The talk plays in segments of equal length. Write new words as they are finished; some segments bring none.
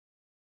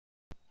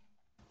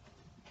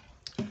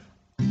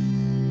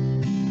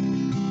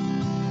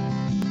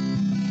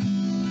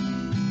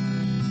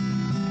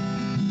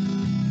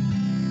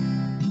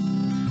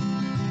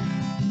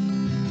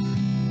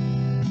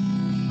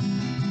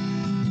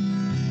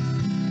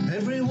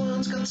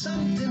Everyone's got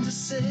something to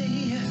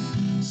say.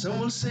 Some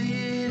will say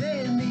it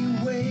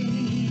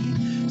anyway.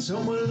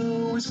 Some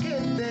will always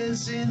get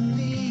theirs in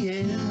the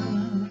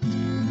end.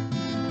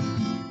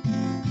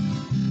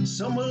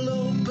 Some will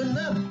open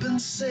up and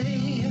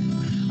say,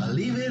 I'll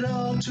leave it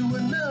all to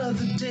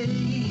another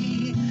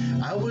day.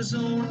 I was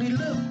only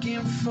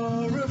looking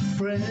for a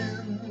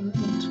friend.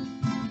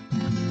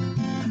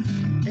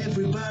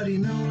 Everybody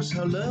knows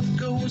how love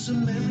goes,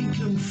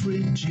 American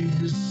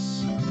fridges.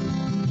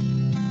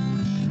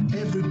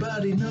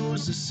 Everybody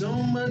knows there's so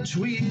much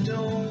we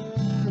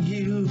don't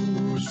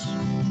use.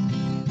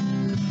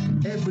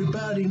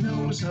 Everybody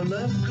knows how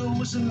love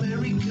goes,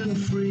 American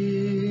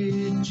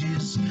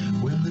fridges.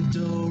 When the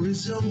door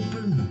is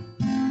open,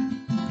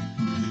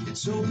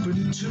 it's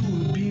open to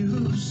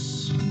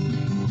abuse.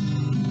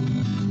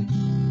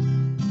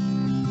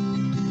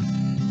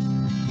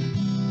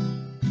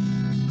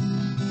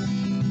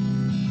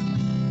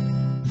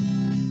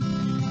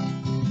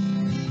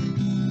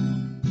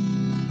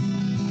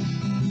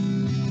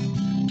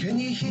 Can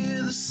you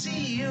hear the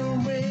sea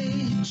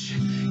rage?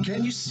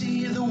 Can you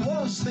see the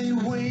wars they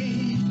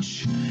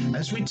wage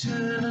as we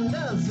turn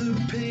another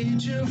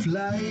page of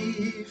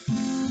life?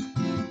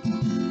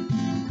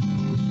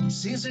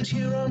 Seems that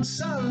here on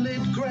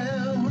solid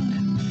ground,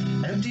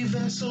 empty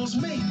vessels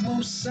make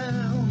more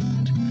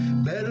sound,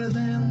 better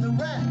than the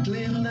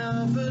rattling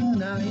of a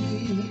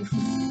knife.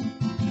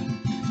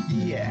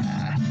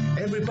 Yeah,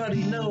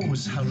 everybody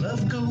knows how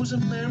love goes,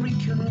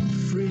 American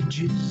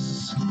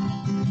fridges.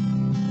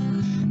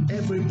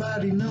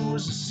 Everybody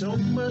knows there's so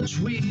much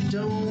we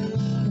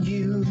don't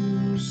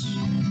use.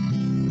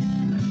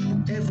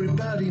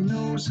 Everybody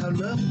knows how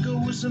love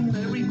goes,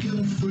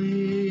 American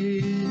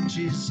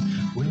fridges.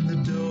 When the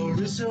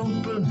door is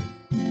open,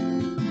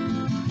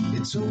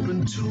 it's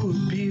open to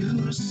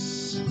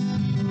abuse.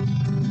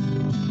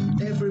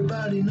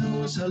 Everybody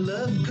knows how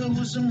love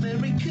goes,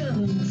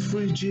 American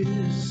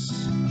fridges.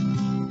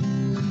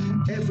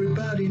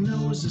 Everybody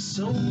knows there's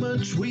so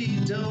much we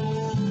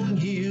don't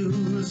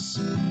use.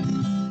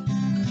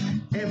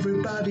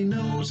 Everybody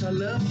knows how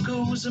love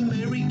goes,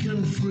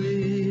 American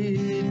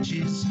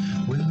fridges.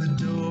 When the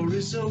door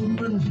is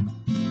open,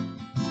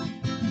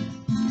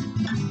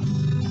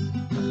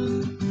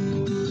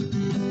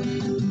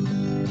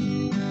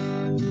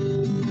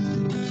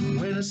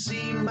 when I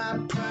see my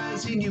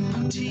prize in your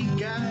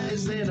boutique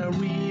eyes, then I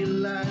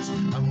realize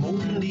I'm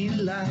only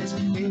lies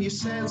in your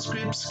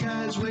Sanskrit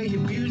skies where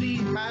your beauty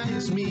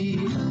hides me.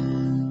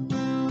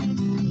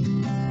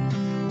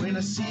 When I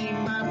see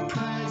my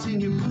prize in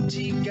your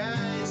boutique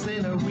eyes,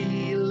 then I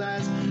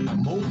realize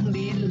I'm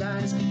only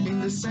lies in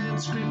the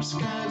Sanskrit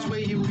skies where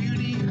your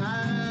beauty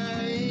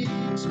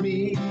hides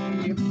me.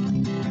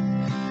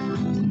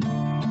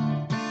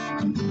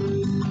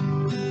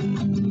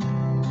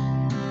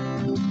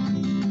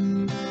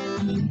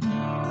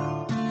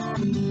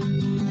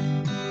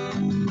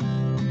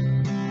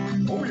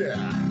 Oh yeah.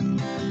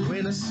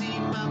 When I see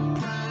my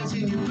prize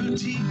in your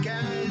boutique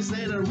eyes,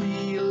 then I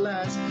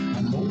realize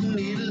I'm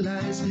only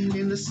lies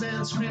in the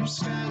Sanskrit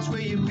skies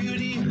where your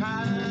beauty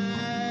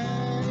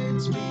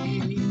hides me.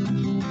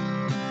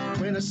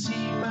 When I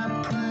see my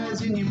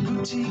prize in your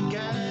boutique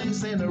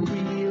eyes, then I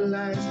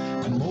realize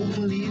I'm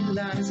only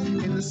lies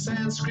in the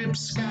Sanskrit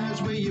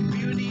skies where your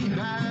beauty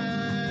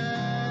hides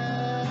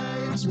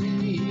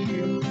me.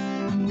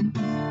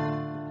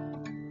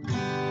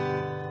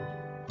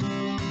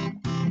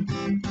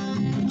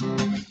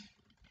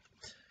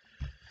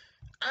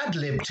 Ad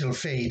lib till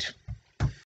fate.